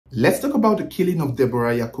Let's talk about the killing of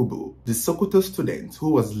Deborah Yakubu, the Sokoto student who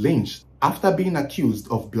was lynched after being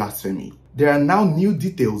accused of blasphemy. There are now new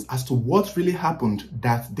details as to what really happened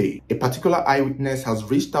that day. A particular eyewitness has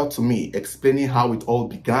reached out to me explaining how it all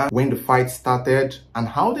began, when the fight started, and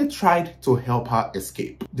how they tried to help her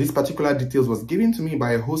escape. This particular details was given to me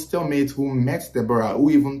by a hostel mate who met Deborah,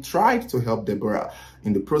 who even tried to help Deborah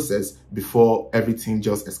in the process before everything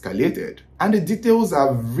just escalated. And the details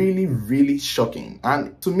are really shocking.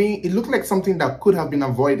 And to me, it looked like something that could have been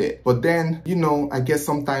avoided. But then, I guess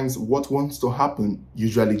sometimes what wants to happen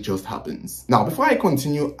usually just happens. Now, before I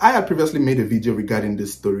continue, I had previously made a video regarding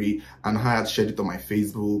this story and I had shared it on my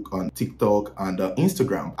Facebook, on TikTok, and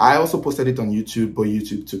Instagram. I also posted it on YouTube, but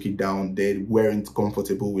YouTube took it down. They weren't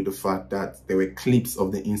comfortable with the fact that there were clips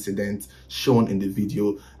of the incident shown in the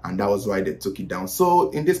video, and that was why they took it down.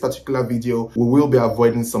 So in this particular video, we will be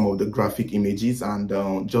avoiding some of the graphic images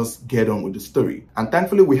and just get on with the story. And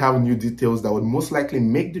thankfully, we have new details that would most likely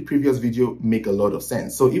make the previous video make a lot of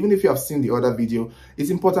sense. So even if you have seen the other video,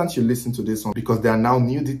 it's important you listen to this one because there are now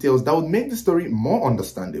new details that would make the story more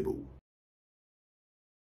understandable.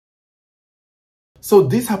 So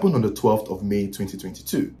this happened on the 12th of May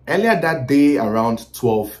 2022. Earlier that day, around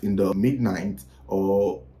 12 in the midnight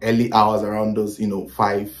or early hours around those,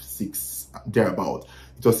 5, 6, thereabout,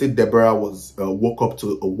 it was said Deborah was woke up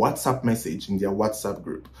to a WhatsApp message in their WhatsApp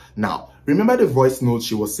group. Now, remember the voice note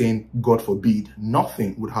she was saying, God forbid,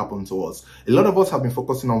 nothing would happen to us. A lot of us have been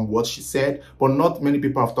focusing on what she said, but not many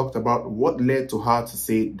people have talked about what led to her to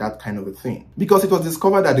say that kind of a thing. Because it was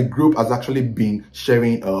discovered that the group has actually been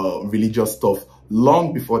sharing religious stuff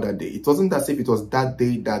long before that day. It wasn't as if it was that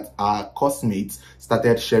day that our classmates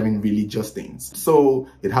started sharing religious things. So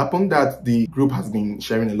it happened that the group has been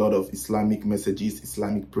sharing a lot of Islamic messages,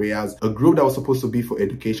 Islamic prayers, a group that was supposed to be for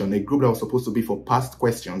education, a group that was supposed to be for past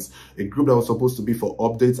questions, a group that was supposed to be for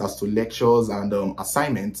updates as to lectures and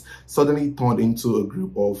assignments, suddenly turned into a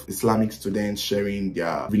group of Islamic students sharing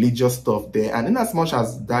their religious stuff there. And in as much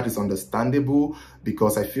as that is understandable,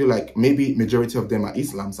 because I feel like maybe majority of them are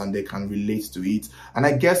Islams and they can relate to it. And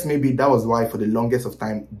I guess maybe that was why for the longest of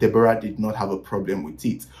time, Deborah did not have a problem with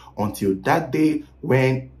it until that day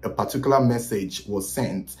when a particular message was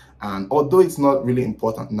sent. And although it's not really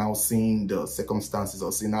important now seeing the circumstances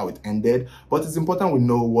or seeing how it ended, but it's important we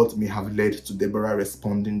know what may have led to Deborah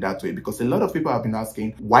responding that way, because a lot of people have been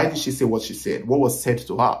asking, why did she say what she said? What was said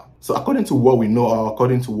to her? So according to what we know, or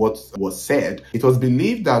according to what was said, it was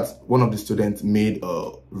believed that one of the students made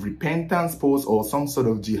a repentance post or some sort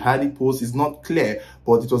of jihadi post. It's not clear,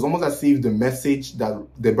 but it was almost as if the message that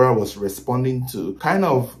Deborah was responding to kind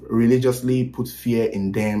of religiously put fear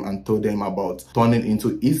in them and told them about turning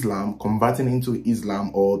into Islam, converting into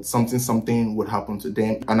Islam, or something would happen to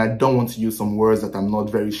them. And I don't want to use some words that I'm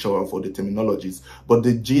not very sure of or the terminologies, but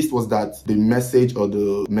the gist was that the message or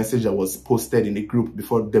the message that was posted in the group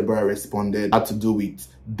before Deborah responded had to do with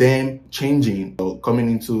them changing or coming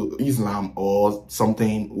into Islam or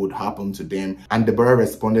something would happen to them. And Deborah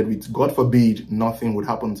responded with, God forbid, nothing would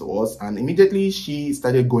happen to us. And immediately she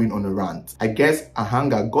started going on a rant. I guess her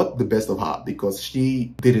anger got the best of her because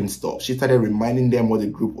she didn't stop. She started reminding them what the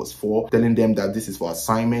group was for, telling them that this is for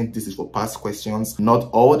assignment, this is for past questions, not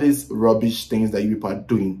all these rubbish things that you people are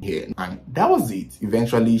doing here. And that was it.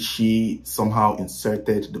 Eventually, she somehow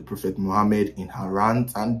inserted the Prophet Muhammad in her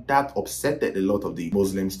rant, and that upset a lot of the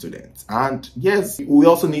Muslim students. And yes, we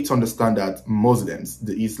also need to understand that Muslims,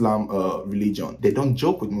 the Islam religion, they don't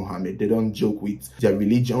joke with Muhammad, they don't joke with their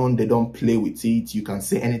religion, they don't play with it. You can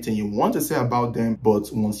say anything you want to say about them, but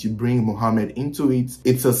once you bring Muhammad into it,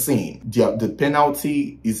 it's a sin. The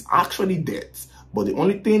penalty is actually death. But the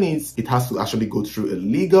only thing is, it has to actually go through a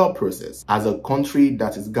legal process. As a country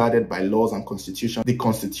that is guarded by laws and constitution, the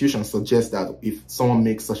constitution suggests that if someone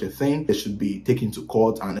makes such a thing, they should be taken to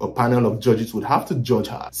court and a panel of judges would have to judge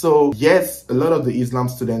her. So yes, a lot of the Islam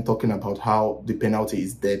students talking about how the penalty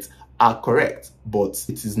is death are correct, but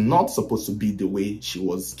it is not supposed to be the way she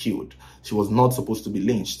was killed. She was not supposed to be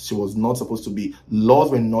lynched. She was not supposed to be,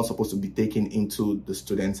 laws were not supposed to be taken into the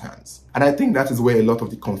students' hands. And I think that is where a lot of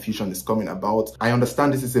the confusion is coming about. I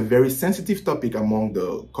understand this is a very sensitive topic among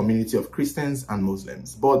the community of Christians and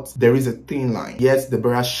Muslims, but there is a thin line. Yes,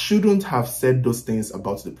 Deborah shouldn't have said those things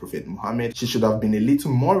about the Prophet Muhammad. She should have been a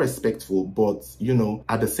little more respectful, but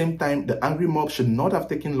at the same time, the angry mob should not have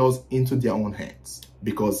taken laws into their own hands,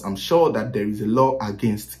 because I'm sure that there is a law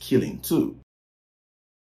against killing too.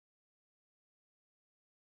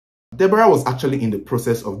 Deborah was actually in the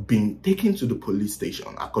process of being taken to the police station,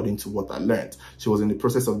 according to what I learned. She was in the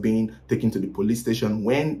process of being taken to the police station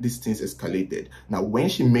when these things escalated. Now, when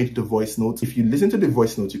she made the voice note, if you listen to the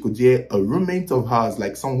voice note, you could hear a roommate of hers,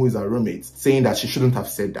 like someone who is her roommate, saying that she shouldn't have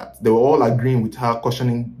said that. They were all agreeing with her,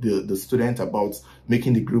 cautioning the student about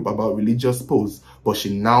making the group about religious posts, but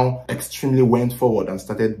she now extremely went forward and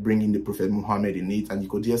started bringing the Prophet Muhammad in it, and you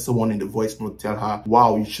could hear someone in the voice note tell her,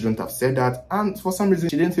 wow, you shouldn't have said that. And for some reason,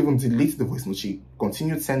 she didn't even delete the voice note. She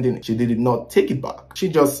continued sending it. She did not take it back. She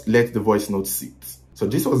just let the voice note sit. So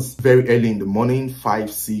this was very early in the morning, 5,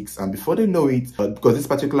 6, and before they know it, because this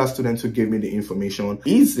particular student who gave me the information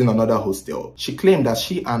is in another hostel, she claimed that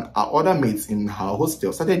she and her other mates in her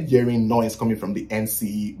hostel started hearing noise coming from the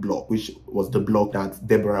NCE block, which was the block that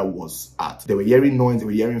Deborah was at. They were hearing noise, they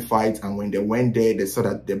were hearing fights, and when they went there, they saw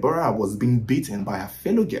that Deborah was being beaten by her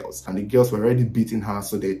fellow girls, and the girls were already beating her,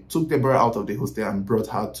 so they took Deborah out of the hostel and brought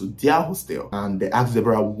her to their hostel. And they asked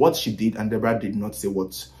Deborah what she did, and Deborah did not say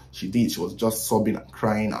what she did. She was just sobbing and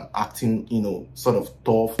crying and acting, sort of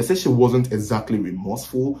tough. They said she wasn't exactly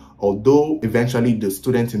remorseful, although eventually the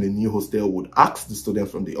student in the new hostel would ask the student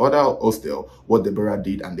from the other hostel what Deborah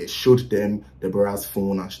did, and they showed them Deborah's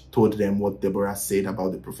phone and told them what Deborah said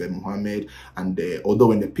about the Prophet Muhammad. And although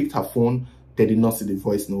when they picked her phone, they did not see the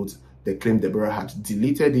voice note. They claimed Deborah had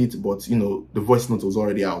deleted it, but the voice note was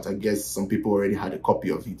already out. I guess some people already had a copy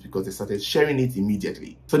of it because they started sharing it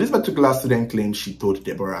immediately. So this particular student claimed she told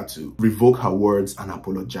Deborah to revoke her words and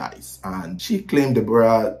apologize. And she claimed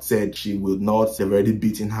Deborah said she would not. They've already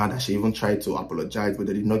beaten her, that she even tried to apologize, but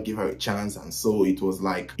they did not give her a chance. And so it was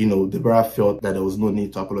like, Deborah felt that there was no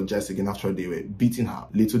need to apologize again after they were beating her.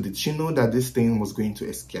 Little did she know that this thing was going to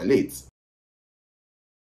escalate.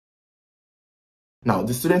 Now,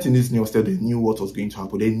 the students in this new hostel, they knew what was going to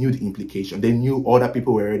happen. They knew the implication. They knew other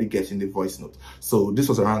people were already getting the voice note. So this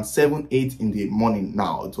was around 7, 8 in the morning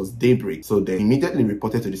now. It was daybreak. So they immediately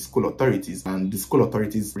reported to the school authorities, and the school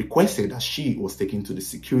authorities requested that she was taken to the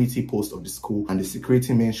security post of the school and the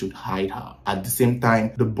security men should hide her. At the same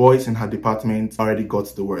time, the boys in her department already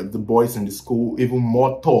got the word. The boys in the school, even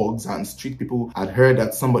more thugs and street people, had heard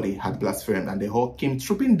that somebody had blasphemed, and they all came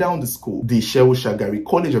trooping down the school, the Shehu Shagari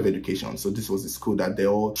College of Education. So this was the school that they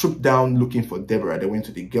all trooped down looking for Deborah. They went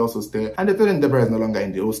to the girls' hostel and they told them Deborah is no longer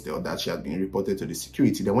in the hostel, that she had been reported to the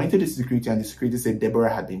security. They went to the security and the security said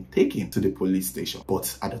Deborah had been taken to the police station.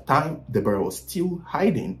 But at the time, Deborah was still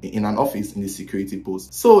hiding in an office in the security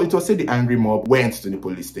post. So it was said the angry mob went to the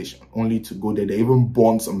police station, only to go there. They even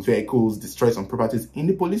burned some vehicles, destroyed some properties in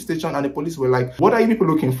the police station, and the police were like, what are you people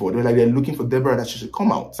looking for? They were like, they're looking for Deborah, that she should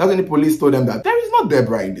come out. That's when the police told them that there is no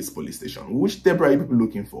Deborah in this police station. Which Deborah are you people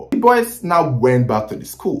looking for? The boys now went back to the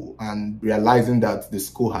school and realizing that the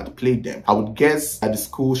school had played them. I would guess that the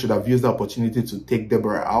school should have used the opportunity to take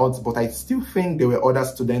Deborah out, but I still think there were other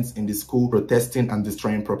students in the school protesting and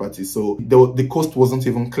destroying property, so the coast wasn't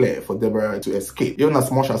even clear for Deborah to escape. Even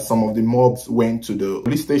as much as some of the mobs went to the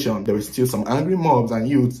police station, there were still some angry mobs and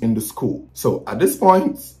youths in the school. So at this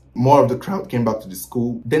point, more of the crowd came back to the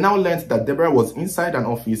school. They now learned that Deborah was inside an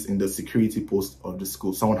office in the security post of the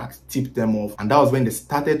school. Someone had tipped them off, and that was when they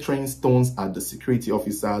started throwing stones at the security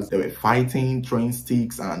officers. They were fighting, throwing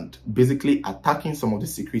sticks, and basically attacking some of the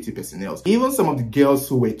security personnel. Even some of the girls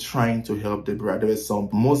who were trying to help Deborah. There were some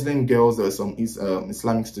Muslim girls, there were some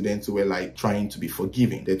Islamic students who were like trying to be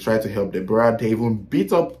forgiving. They tried to help Deborah. They even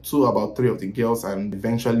beat up to about 3 of the girls, and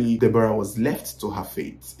eventually Deborah was left to her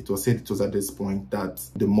fate. It was said it was at this point that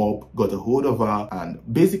the mob got a hold of her and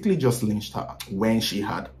basically just lynched her when she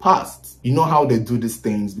had passed. You know how they do these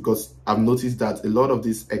things, because I've noticed that a lot of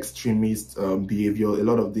this extremist behavior, a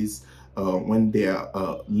lot of this when they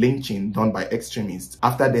are lynching done by extremists,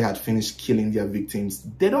 after they had finished killing their victims,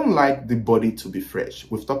 they don't like the body to be fresh.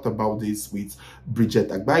 We've talked about this with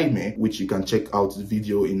Bridget Agbaime, which you can check out the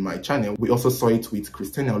video in my channel. We also saw it with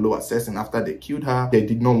Christina Olo Assassin. After they killed her, they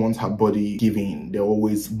did not want her body given. They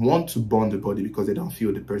always want to burn the body because they don't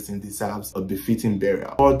feel the person deserves a befitting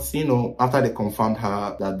burial. But after they confirmed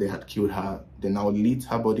her that they had killed her, they now lit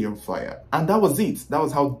her body on fire. And that was it. That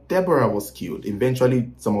was how Deborah was killed.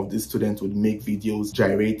 Eventually, some of these students would make videos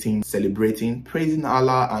gyrating, celebrating, praising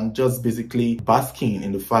Allah, and just basically basking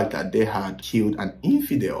in the fact that they had killed an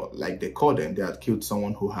infidel, like they called them. They had killed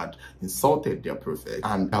someone who had insulted their prophet.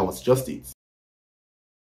 And that was just it.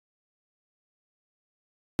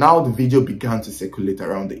 Now the video began to circulate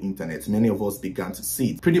around the internet. Many of us began to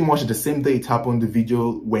see it. Pretty much the same day it happened, the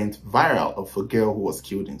video went viral of a girl who was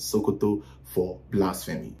killed in Sokoto for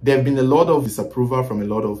blasphemy. There have been a lot of disapproval from a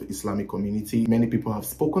lot of Islamic community. Many people have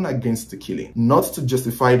spoken against the killing, not to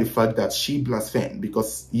justify the fact that she blasphemed,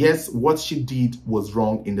 because yes, what she did was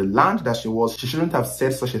wrong. In the land that she was, she shouldn't have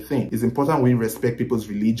said such a thing. It's important we respect people's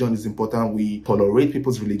religion. It's important we tolerate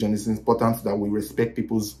people's religion. It's important that we respect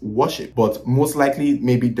people's worship. But most likely,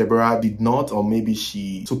 maybe Deborah did not, or maybe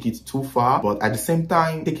she took it too far. But at the same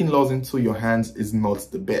time, taking laws into your hands is not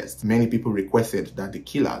the best. Many people requested that the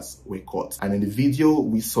killers were caught. And in the video,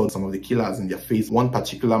 we saw some of the killers in their face. One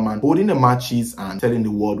particular man holding the matches and telling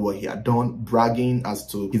the world what he had done, bragging as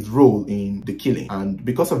to his role in the killing. And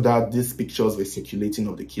because of that, these pictures were circulating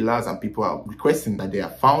of the killers, and people are requesting that they are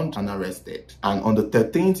found and arrested. And on the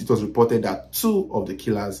 13th, it was reported that 2 of the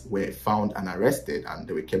killers were found and arrested, and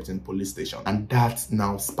they were kept in police station. And that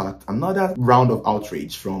now sparked another round of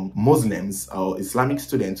outrage from Muslims or Islamic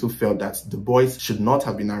students who felt that the boys should not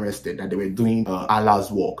have been arrested, that they were doing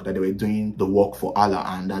Allah's work, that they were doing the work for Allah,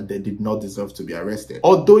 and that they did not deserve to be arrested.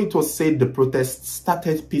 Although it was said the protest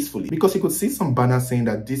started peacefully, because you could see some banners saying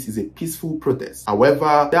that this is a peaceful protest.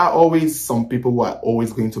 However, there are always some people who are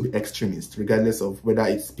always going to be extremists, regardless of whether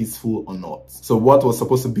it's peaceful or not. So what was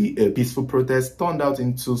supposed to be a peaceful protest turned out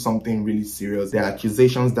into something really serious. There are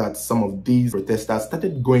accusations that some of these protesters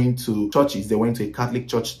started going to churches. They went to a Catholic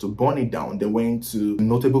church to burn it down. They went to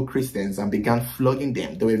notable Christians and began flogging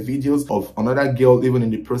them. There were videos of another girl even in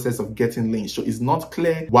the process of getting lynched. So it's not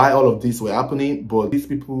clear why all of this were happening, but these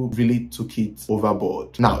people really took it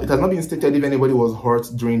overboard. Now, it has not been stated if anybody was hurt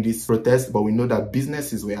during this protest, but we know that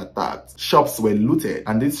businesses were attacked, shops were looted,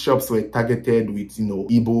 and these shops were targeted with,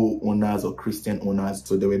 Igbo owners or Christian owners.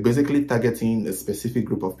 So they were basically targeting a specific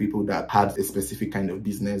group of people that had a specific kind of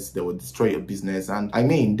business. They would destroy a business. And I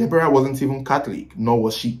mean, Deborah wasn't even Catholic, nor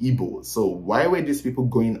was she Igbo. So why were these people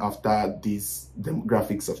going after these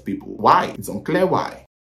demographics of people? Why? It's unclear why.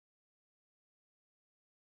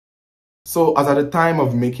 So as at the time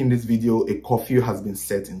of making this video, a curfew has been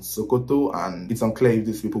set in Sokoto, and it's unclear if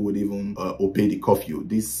these people would even obey the curfew.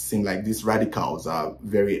 These seem like these radicals are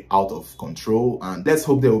very out of control, and let's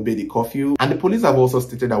hope they obey the curfew. And the police have also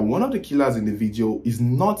stated that one of the killers in the video is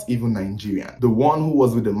not even Nigerian. The one who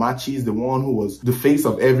was with the matches, the one who was the face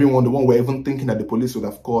of everyone, the one we're even thinking that the police would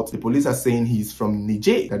have caught, the police are saying he's from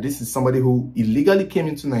Niger, that this is somebody who illegally came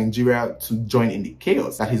into Nigeria to join in the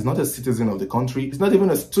chaos, that he's not a citizen of the country, he's not even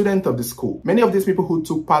a student of the school. Many of these people who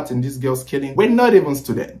took part in this girl's killing were not even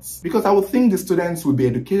students, because I would think the students would be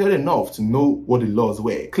educated enough to know what the laws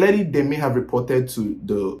were. Clearly, they may have reported to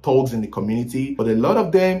the thugs in the community, but a lot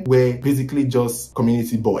of them were basically just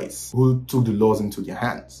community boys who took the laws into their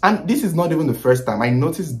hands. And this is not even the first time. I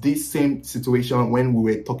noticed this same situation when we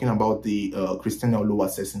were talking about the Christiana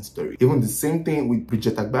Oluwasesin story. Even the same thing with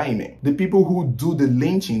Bridget Agbaime. The people who do the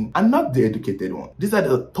lynching are not the educated ones. These are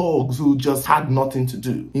the thugs who just had nothing to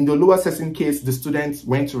do. In the Oluwasesin case, the students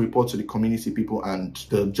went to report to the community people, and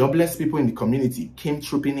the jobless people in the community came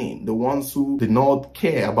trooping in. The ones who did not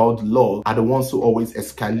care about the law are the ones who always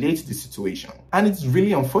escalate the situation. And it's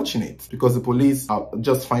really unfortunate, because the police are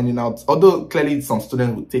just finding out, although clearly some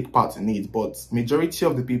students would take part in it, but majority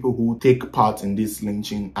of the people who take part in this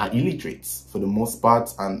lynching are illiterates for the most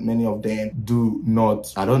part, and many of them do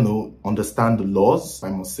not, understand the laws, I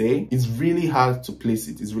must say. It's really hard to place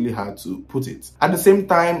it. It's really hard to put it. At the same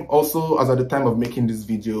time, also, as at the time of making this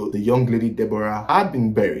video, the young lady Deborah had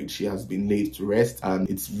been buried. She has been laid to rest, and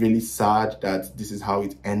it's really sad that this is how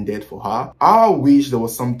it ended for her. I wish there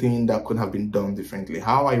was something that could have been done differently.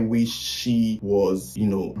 How I wish she was,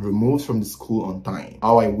 removed from the school on time.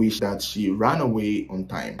 How I wish that she ran away on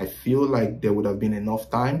time. I feel like there would have been enough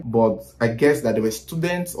time, but I guess that there were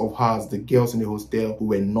students of hers, the girls in the hostel, who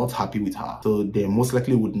were not happy with her. So they most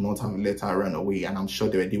likely would not have let her run away, and I'm sure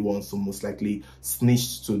they were the ones who most likely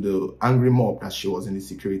snitched to the angry mob that she was in the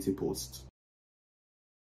security post.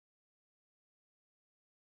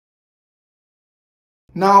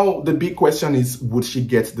 Now, the big question is, would she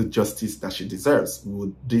get the justice that she deserves?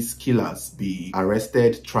 Would these killers be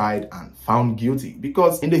arrested, tried, and found guilty?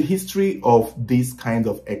 Because in the history of this kind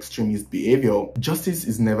of extremist behavior, justice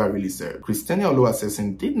is never really served. Christiana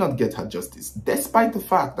Oluwasesin did not get her justice, despite the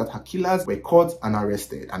fact that her killers were caught and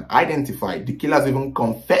arrested and identified. The killers even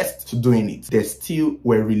confessed to doing it. They still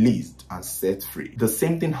were released and set free. The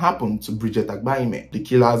same thing happened to Bridget Agbaime. The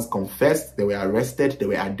killers confessed, they were arrested, they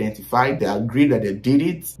were identified, they agreed that they did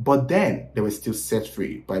it, but then they were still set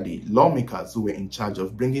free by the lawmakers who were in charge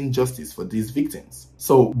of bringing justice for these victims.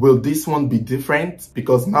 So will this one be different?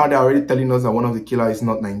 Because now they're already telling us that one of the killers is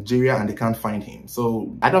not Nigeria and they can't find him.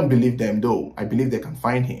 So I don't believe them though. I believe they can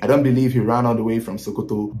find him. I don't believe he ran all the way from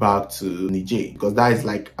Sokoto back to Niger, because that is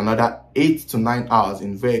like another 8 to 9 hours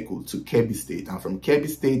in vehicle to Kebbi State, and from Kebbi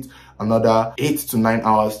State another 8 to 9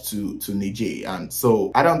 hours to Niger. And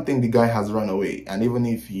so I don't think the guy has run away, and even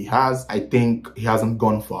if he has, I think he hasn't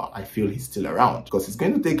gone far. I feel he's still around, because it's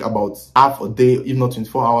going to take about half a day, if not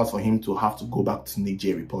 24 hours, for him to have to go back to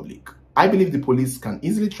Niger Republic. I believe the police can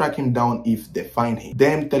easily track him down if they find him.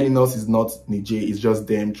 Them telling us it's not Niger, it's just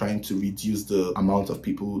them trying to reduce the amount of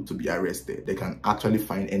people to be arrested. They can actually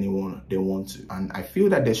find anyone they want to, and I feel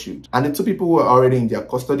that they should. And the two people who are already in their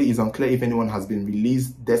custody, is unclear if anyone has been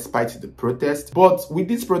released despite the protest. But with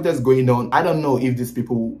this protest going on, I don't know if these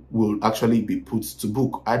people will actually be put to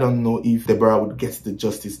book. I don't know if Deborah would get the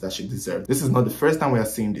justice that she deserves. This is not the first time we are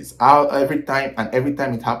seeing this. Every time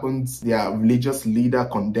it happens, their religious leader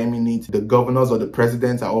condemning it. The governors or the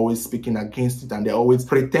presidents are always speaking against it, and they're always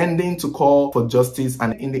pretending to call for justice,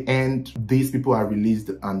 and in the end these people are released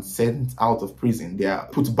and sent out of prison. They are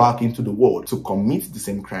put back into the world to commit the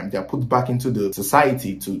same crime. They are put back into the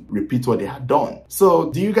society to repeat what they had done. So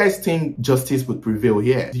do you guys think justice would prevail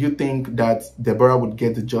here? Do you think that Deborah would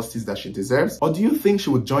get the justice that she deserves, or do you think she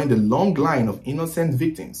would join the long line of innocent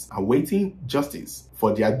victims awaiting justice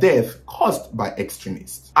for their death caused by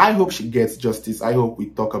extremists? I hope she gets justice. I hope we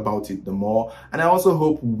talk about it the more. And I also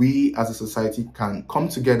hope we as a society can come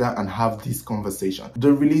together and have this conversation.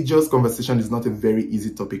 The religious conversation is not a very easy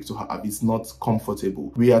topic to have. It's not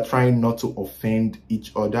comfortable. We are trying not to offend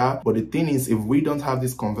each other. But the thing is, if we don't have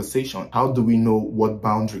this conversation, how do we know what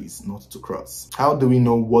boundaries not to cross? How do we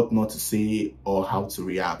know what not to say or how to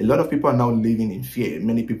react? A lot of people are now living in fear.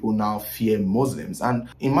 Many people now fear Muslims. And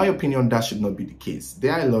in my opinion, that should not be the case.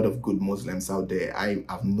 There are a lot of good Muslims out there. I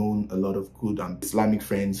have known a lot of good Islamic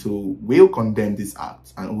friends who will condemn this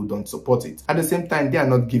act and who don't support it. At the same time, they are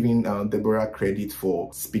not giving Deborah credit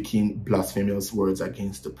for speaking blasphemous words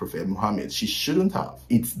against the Prophet Muhammad. She shouldn't have.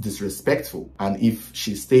 It's disrespectful. And if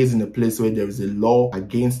she stays in a place where there is a law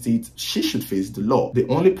against it, she should face the law. The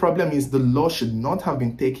only problem is the law should not have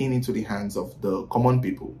been taken into the hands of the common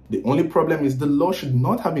people. The only problem is the law should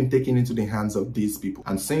not have been taken into the hands of these people.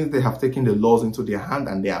 And since they have taken the laws into their hand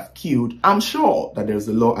and they have killed, I'm sure that there's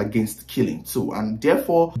a law against killing too, and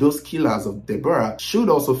therefore those killers of Deborah should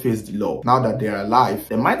also face the law. Now that they're alive,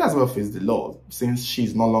 they might as well face the law. Since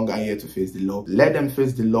she's no longer here to face the law, let them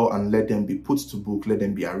face the law and let them be put to book, let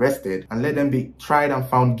them be arrested, and let them be tried and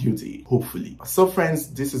found guilty, hopefully. So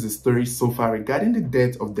friends, this is the story so far regarding the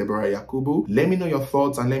death of Deborah Yakubu. Let me know your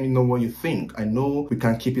thoughts and let me know what you think. I know we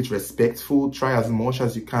can keep it respectful, try as much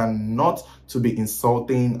as you can not to be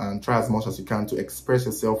insulting, and try as much as you can to express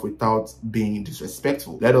yourself without being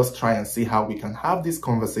disrespectful. Let us try and see how we can have this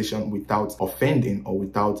conversation without offending or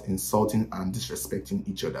without insulting and disrespecting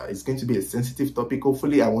each other. It's going to be a sensitive topic.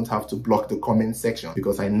 Hopefully I won't have to block the comment section,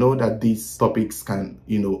 because I know that these topics can,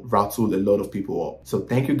 rattle a lot of people up. So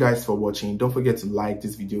thank you guys for watching. Don't forget to like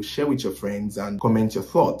this video, share with your friends, and comment your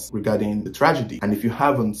thoughts regarding the tragedy. And if you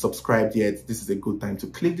haven't subscribed yet, this is a good time to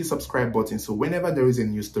click the subscribe button, so whenever there is a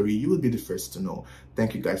new story, you will be the first to know.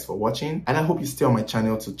 Thank you guys for watching, and I hope you stay on my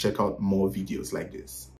channel to check out more videos like this.